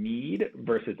of need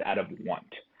versus out of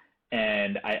want.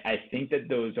 And I think that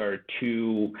those are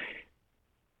two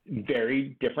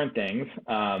very different things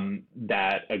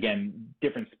that, again,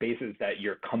 different spaces that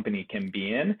your company can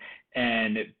be in.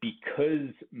 And because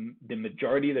the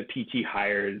majority of the PT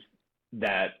hires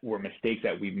that were mistakes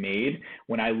that we've made,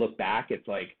 when I look back, it's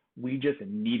like, we just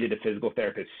needed a physical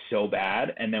therapist so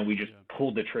bad, and then we just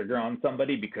pulled the trigger on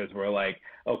somebody because we're like,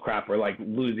 oh crap, we're like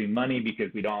losing money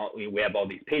because we have all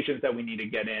these patients that we need to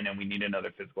get in, and we need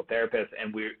another physical therapist.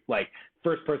 And we're like,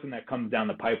 first person that comes down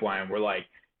the pipeline, we're like,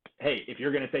 hey, if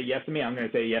you're going to say yes to me, I'm going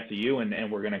to say yes to you,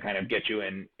 and we're going to kind of get you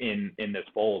in this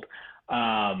fold.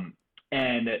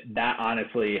 And that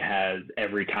honestly has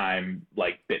every time,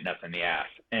 like, bitten us in the ass.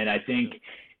 And I think,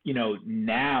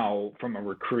 now from a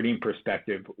recruiting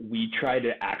perspective, we try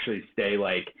to actually stay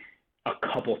like a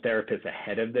couple therapists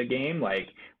ahead of the game. Like,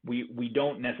 we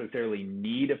don't necessarily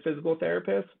need a physical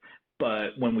therapist,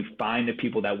 but when we find the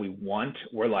people that we want,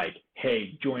 we're like,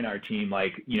 hey, join our team.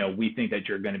 Like, we think that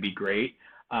you're going to be great.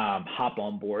 Hop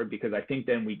on board, because I think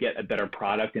then we get a better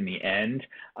product in the end.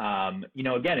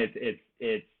 Again,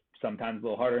 it's sometimes a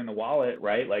little harder in the wallet,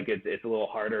 right? Like, it's a little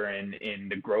harder in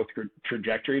the growth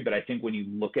trajectory. But I think when you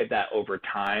look at that over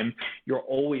time, you're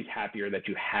always happier that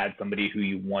you had somebody who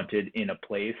you wanted in a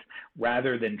place,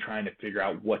 rather than trying to figure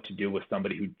out what to do with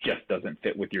somebody who just doesn't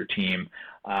fit with your team,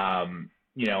 and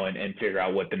figure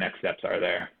out what the next steps are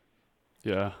there.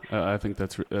 Yeah, I think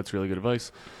that's really good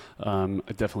advice.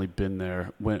 I've definitely been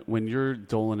there. When you're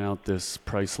doling out this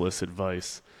priceless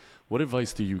advice, what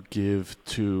advice do you give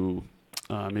to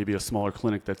maybe a smaller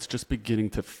clinic that's just beginning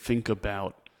to think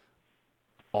about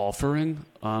offering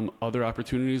other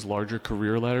opportunities, larger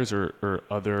career ladders, or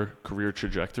other career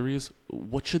trajectories?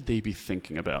 What should they be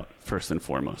thinking about first and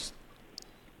foremost?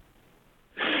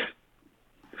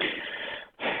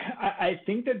 I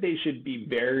think that they should be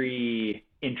very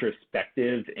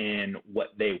introspective in what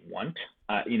they want.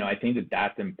 I think that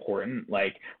that's important.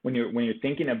 Like when you're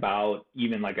thinking about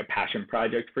even like a passion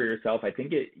project for yourself, I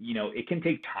think it can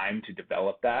take time to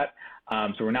develop that.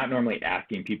 So we're not normally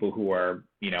asking people who are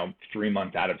 3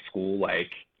 months out of school,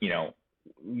 like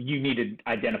you need to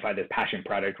identify this passion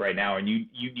project right now, and you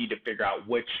need to figure out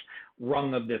which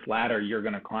rung of this ladder you're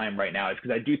going to climb right now. It's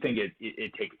because I do think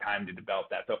it takes time to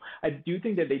develop that. So I do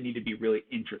think that they need to be really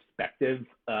introspective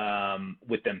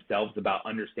with themselves about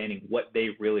understanding what they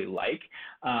really like.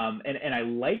 And I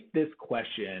like this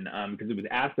question because it was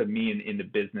asked of me in the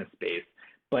business space,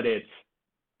 but it's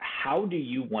how do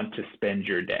you want to spend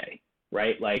your day,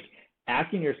 right? Like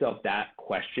asking yourself that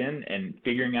question and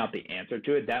figuring out the answer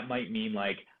to it, that might mean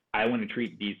like, I want to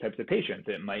treat these types of patients.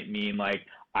 It might mean like,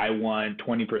 I want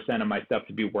 20% of my stuff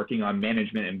to be working on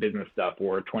management and business stuff,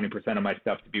 or 20% of my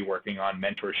stuff to be working on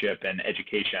mentorship and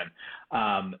education.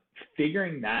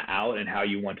 Figuring that out and how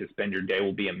you want to spend your day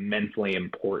will be immensely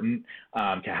important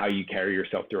to how you carry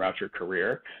yourself throughout your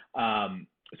career.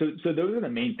 So those are the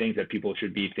main things that people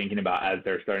should be thinking about as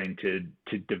they're starting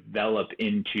to develop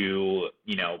into,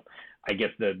 I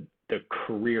guess the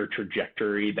career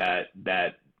trajectory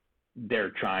that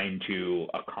they're trying to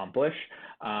accomplish.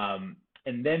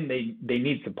 And then they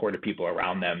need supportive people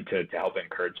around them to help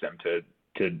encourage them to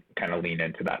kind of lean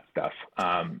into that stuff.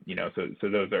 So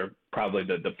those are probably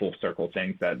the full circle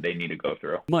things that they need to go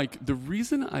through. Mike, the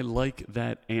reason I like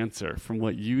that answer from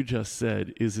what you just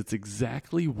said is it's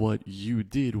exactly what you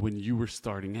did when you were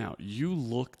starting out. You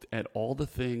looked at all the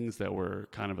things that were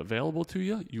kind of available to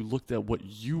you. You looked at what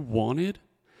you wanted,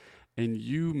 and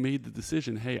you made the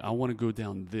decision, hey, I want to go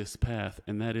down this path.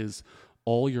 And that is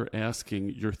all you're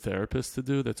asking your therapist to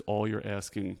do. That's all you're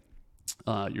asking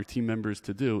your team members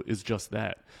to do is just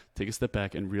that. Take a step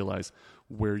back and realize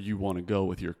where you want to go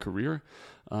with your career.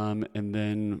 And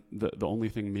then the only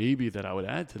thing maybe that I would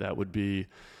add to that would be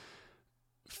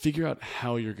figure out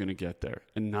how you're going to get there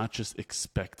and not just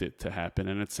expect it to happen.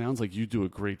 And it sounds like you do a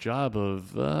great job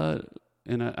of,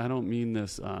 and I don't mean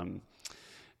this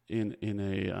in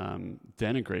a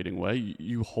denigrating way,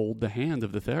 you hold the hand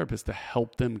of the therapist to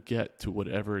help them get to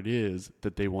whatever it is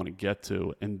that they want to get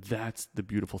to. And that's the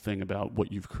beautiful thing about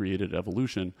what you've created at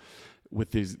Evolution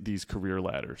with these career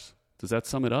ladders. Does that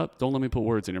sum it up? Don't let me put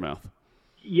words in your mouth.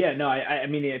 Yeah, no, I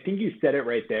mean, I think you said it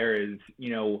right there is,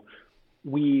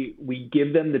 we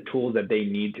give them the tools that they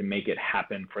need to make it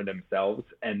happen for themselves.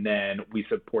 And then we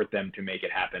support them to make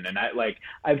it happen. And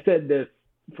I've said this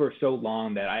for so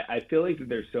long that I feel like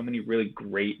there's so many really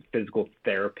great physical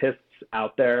therapists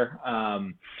out there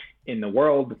in the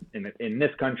world, in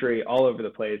this country, all over the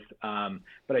place.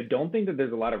 But I don't think that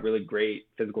there's a lot of really great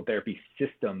physical therapy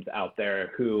systems out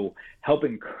there who help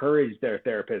encourage their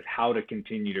therapists how to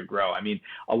continue to grow. I mean,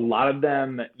 a lot of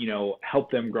them,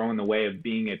 help them grow in the way of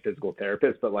being a physical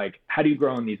therapist, but like, how do you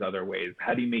grow in these other ways?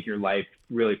 How do you make your life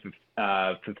really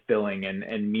fulfilling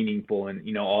and meaningful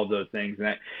and, all those things?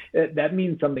 And that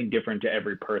means something different to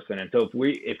every person. And so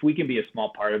if we can be a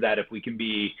small part of that, if we can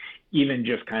be even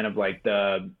just kind of like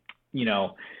the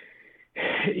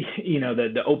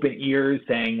open ears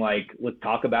saying like, let's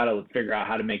talk about it, let's figure out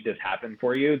how to make this happen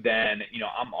for you, then,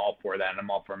 I'm all for that. And I'm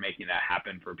all for making that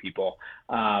happen for people.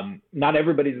 Not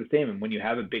everybody's the same. And when you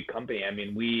have a big company, I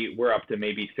mean, we're up to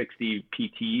maybe 60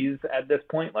 PTs at this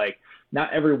point. Like,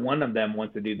 not every one of them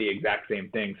wants to do the exact same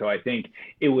thing. So I think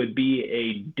it would be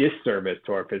a disservice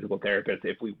to our physical therapists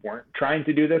if we weren't trying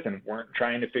to do this and weren't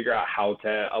trying to figure out how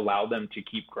to allow them to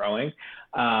keep growing.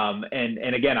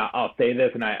 And again, I'll say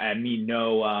this, and I mean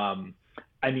no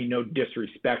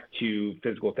disrespect to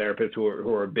physical therapists who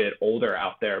are a bit older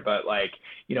out there, but like,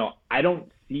 I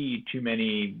don't see too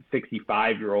many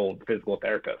 65-year-old physical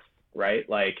therapists, right?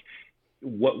 Like,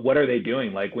 what are they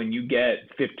doing? Like, when you get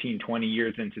 15, 20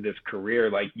 years into this career,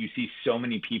 like, you see so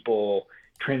many people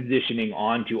transitioning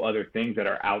on to other things that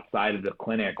are outside of the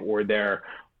clinic, or they're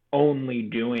only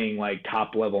doing like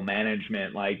top level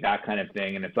management, like that kind of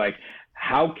thing. And it's like,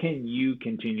 how can you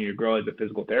continue to grow as a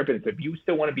physical therapist? If you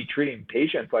still want to be treating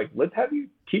patients, like, let's have you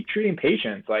keep treating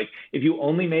patients. Like, if you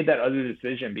only made that other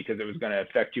decision because it was going to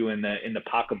affect you in the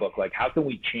pocketbook, like, how can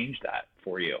we change that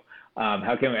for you?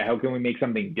 How can we make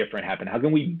something different happen? How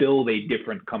can we build a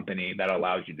different company that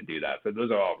allows you to do that? So those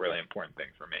are all really important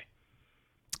things for me.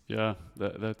 Yeah,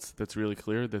 that's really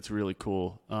clear. That's really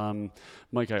cool.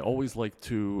 Mike, I always like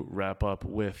to wrap up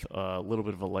with a little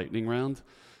bit of a lightning round.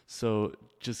 So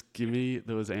just give me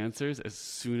those answers as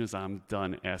soon as I'm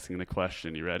done asking the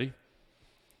question. You ready?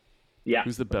 Yeah. Who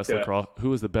is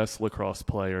the best lacrosse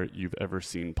player you've ever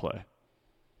seen play?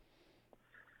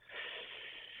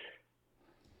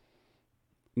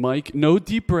 Mike, no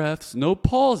deep breaths, no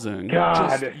pausing.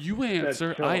 God, just you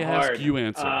answer. so I hard. ask, you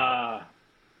answer.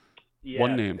 Yeah,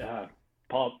 One name.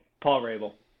 Paul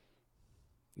Rabel.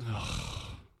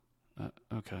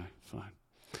 Okay,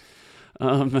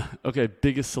 fine. Okay,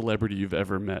 biggest celebrity you've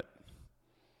ever met.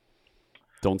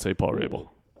 Don't say Paul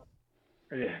Rabel.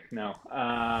 Yeah, no.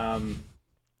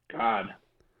 God.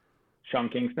 Sean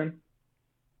Kingston.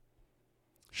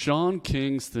 Sean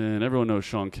Kingston. Everyone knows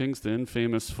Sean Kingston,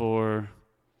 famous for,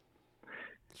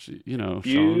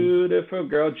 Beautiful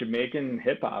girl, Jamaican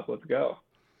hip hop. Let's go.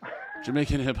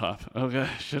 Jamaican hip hop. Okay,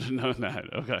 should have known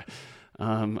that. Okay.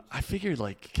 I figured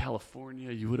like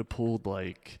California, you would have pulled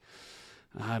like,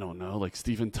 I don't know, like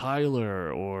Steven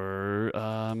Tyler or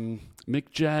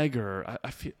Mick Jagger.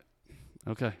 I feel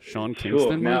okay. Sean Kingston.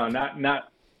 Cool. No, Mike?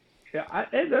 not. Yeah,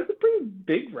 that's a pretty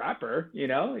big rapper. We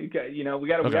got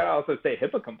to also stay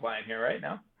HIPAA compliant here, right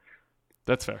now.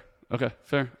 That's fair. Okay,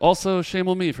 fair. Also, shame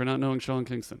on me for not knowing Sean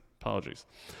Kingston. Apologies.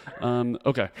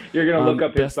 Okay. You're gonna look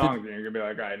up his songs and you're gonna be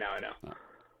like, all right, now I know.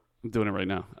 I'm doing it right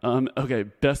now. Okay,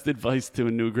 best advice to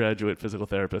a new graduate physical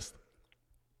therapist.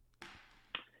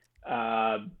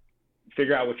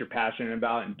 Figure out what you're passionate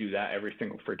about and do that every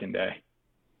single freaking day.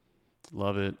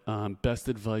 Love it. Best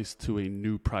advice to a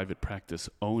new private practice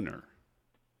owner.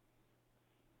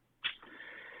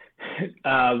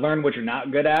 Learn what you're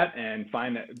not good at and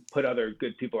put other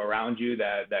good people around you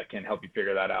that can help you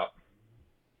figure that out.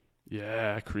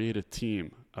 Yeah, create a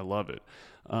team. I love it.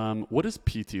 What does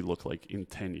PT look like in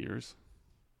 10 years?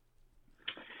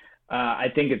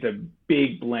 I think it's a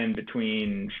big blend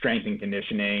between strength and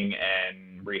conditioning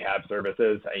and rehab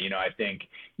services. I think,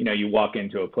 you walk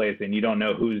into a place and you don't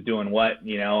know who's doing what,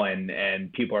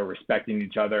 and people are respecting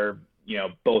each other,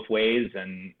 both ways,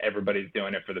 and everybody's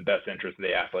doing it for the best interest of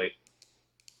the athlete.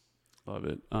 Love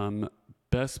it.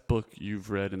 Best book you've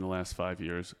read in the last 5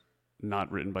 years,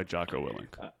 not written by Jocko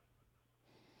Willink.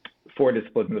 4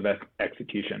 Disciplines of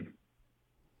Execution.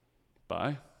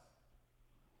 By?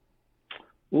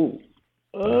 Ooh.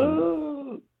 By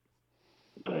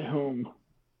whom?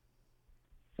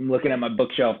 I'm looking at my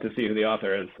bookshelf to see who the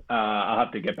author is. I'll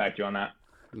have to get back to you on that.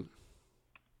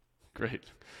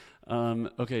 Great.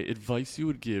 Okay, advice you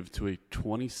would give to a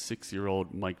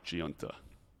 26-year-old Mike Giunta.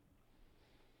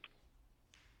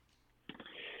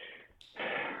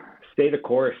 Stay the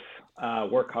course.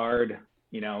 Work hard.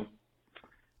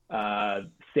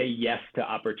 Say yes to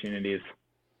opportunities.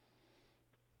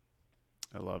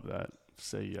 I love that.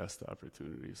 Say yes to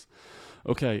opportunities.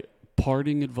 Okay,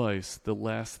 parting advice, the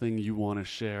last thing you want to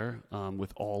share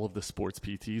with all of the sports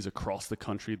PTs across the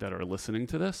country that are listening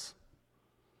to this?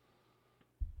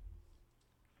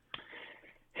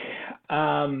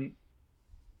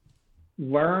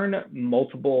 Learn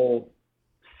multiple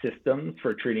systems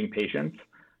for treating patients.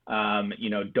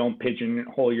 Don't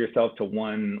pigeonhole yourself to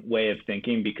one way of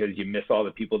thinking because you miss all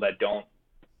the people that don't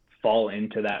fall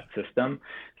into that system.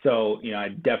 So, I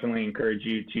definitely encourage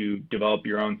you to develop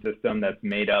your own system that's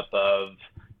made up of,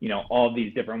 all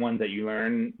these different ones that you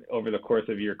learn over the course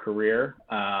of your career,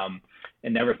 and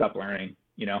never stop learning.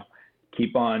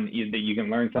 Keep on, you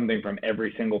can learn something from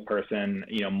every single person.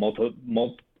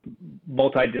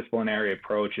 Multidisciplinary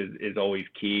approach is always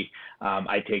key.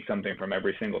 I take something from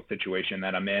every single situation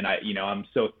that I'm in. I'm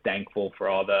so thankful for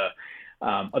all the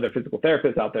other physical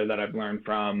therapists out there that I've learned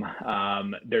from.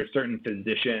 There's certain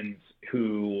physicians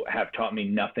who have taught me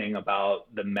nothing about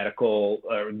the medical,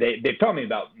 or they've taught me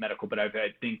about medical, but I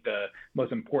think the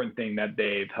most important thing that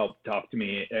they've helped talk to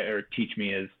me or teach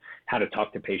me is how to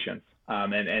talk to patients.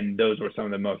 And those were some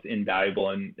of the most invaluable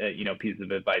and, pieces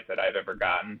of advice that I've ever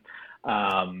gotten.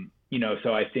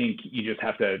 So I think you just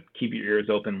have to keep your ears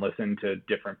open, listen to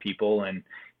different people, and,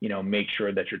 make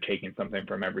sure that you're taking something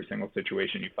from every single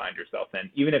situation you find yourself in.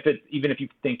 Even if you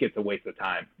think it's a waste of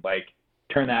time, like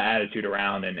turn that attitude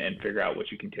around and figure out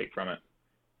what you can take from it.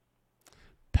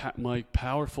 Mike,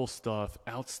 powerful stuff,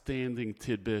 outstanding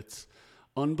tidbits,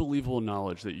 unbelievable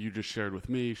knowledge that you just shared with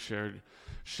me, shared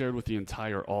with the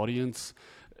entire audience.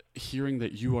 Hearing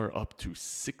that you are up to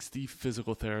 60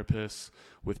 physical therapists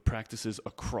with practices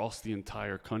across the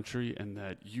entire country, and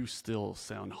that you still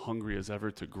sound hungry as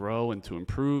ever to grow and to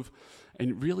improve,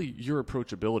 and really your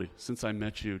approachability since I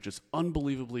met you, just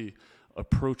unbelievably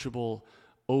approachable,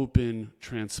 open,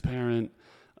 transparent.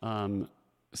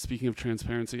 Speaking of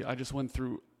transparency, I just went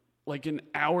through like an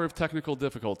hour of technical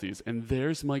difficulties, and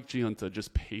there's Mike Giunta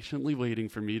just patiently waiting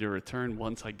for me to return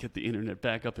once I get the internet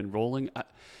back up and rolling.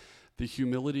 The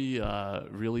humility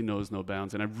really knows no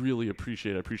bounds, and I really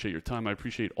appreciate your time. I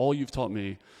appreciate all you've taught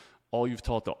me, all you've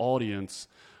taught the audience.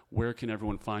 Where can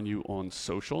everyone find you on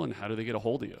social, and how do they get a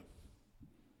hold of you?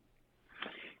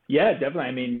 Yeah, definitely.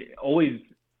 I mean, always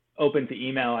open to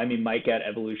email. I mean, Mike at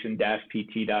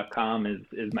evolution-pt.com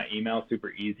is my email.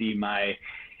 Super easy. My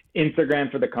Instagram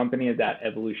for the company is at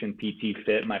Evolution PT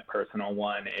Fit. My personal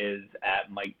one is at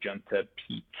Mike Giunta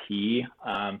PT.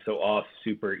 So all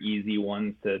super easy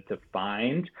ones to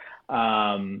find.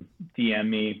 DM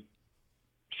me,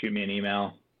 shoot me an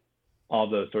email, all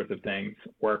those sorts of things.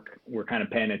 We're kind of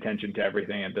paying attention to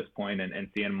everything at this point and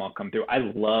seeing them all come through. I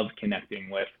love connecting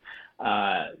with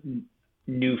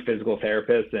new physical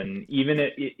therapists, and even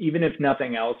if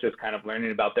nothing else, just kind of learning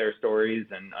about their stories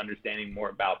and understanding more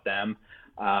about them.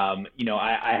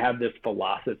 I have this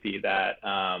philosophy that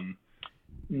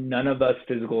none of us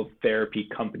physical therapy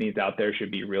companies out there should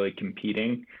be really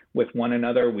competing with one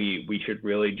another. We should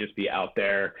really just be out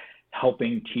there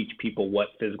helping teach people what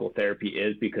physical therapy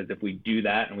is, because if we do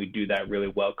that and we do that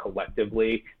really well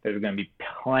collectively, there's going to be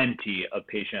plenty of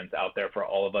patients out there for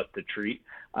all of us to treat,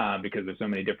 because there's so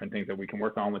many different things that we can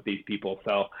work on with these people.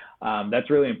 So that's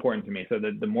really important to me. So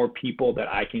the more people that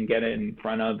I can get in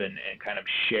front of and kind of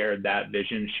share that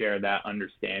vision, share that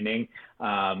understanding,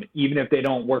 even if they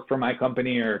don't work for my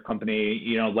company or a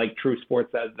company, like True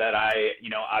Sports that I,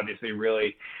 obviously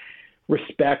really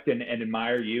respect and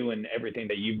admire you and everything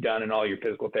that you've done and all your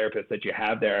physical therapists that you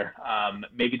have there.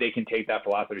 Maybe they can take that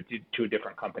philosophy to a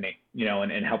different company,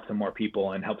 and help some more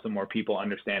people and help some more people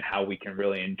understand how we can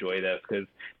really enjoy this, because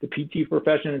the PT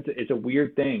profession is a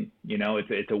weird thing.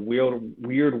 It's a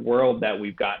weird world that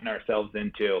we've gotten ourselves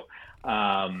into.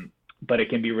 But it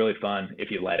can be really fun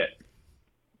if you let it.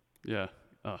 Yeah.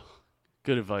 Oh,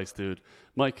 good advice, dude.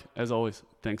 Mike, as always,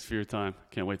 thanks for your time.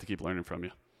 Can't wait to keep learning from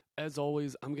you. As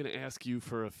always, I'm going to ask you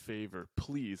for a favor.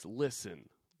 Please listen,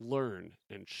 learn,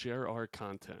 and share our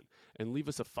content. And leave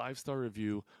us a 5-star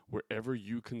review wherever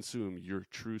you consume your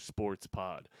True Sports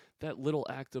pod. That little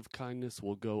act of kindness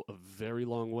will go a very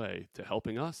long way to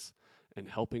helping us and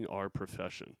helping our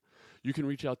profession. You can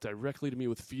reach out directly to me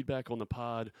with feedback on the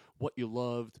pod, what you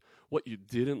loved, what you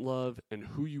didn't love, and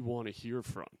who you want to hear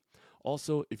from.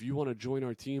 Also, if you want to join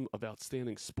our team of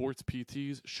outstanding sports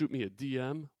PTs, shoot me a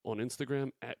DM on Instagram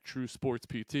at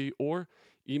TrueSportsPT, or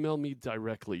email me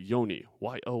directly, Yoni,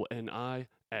 YONI,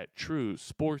 at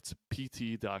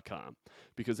TrueSportsPT.com.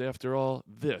 Because after all,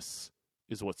 this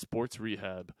is what sports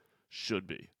rehab should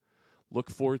be.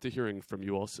 Look forward to hearing from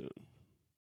you all soon.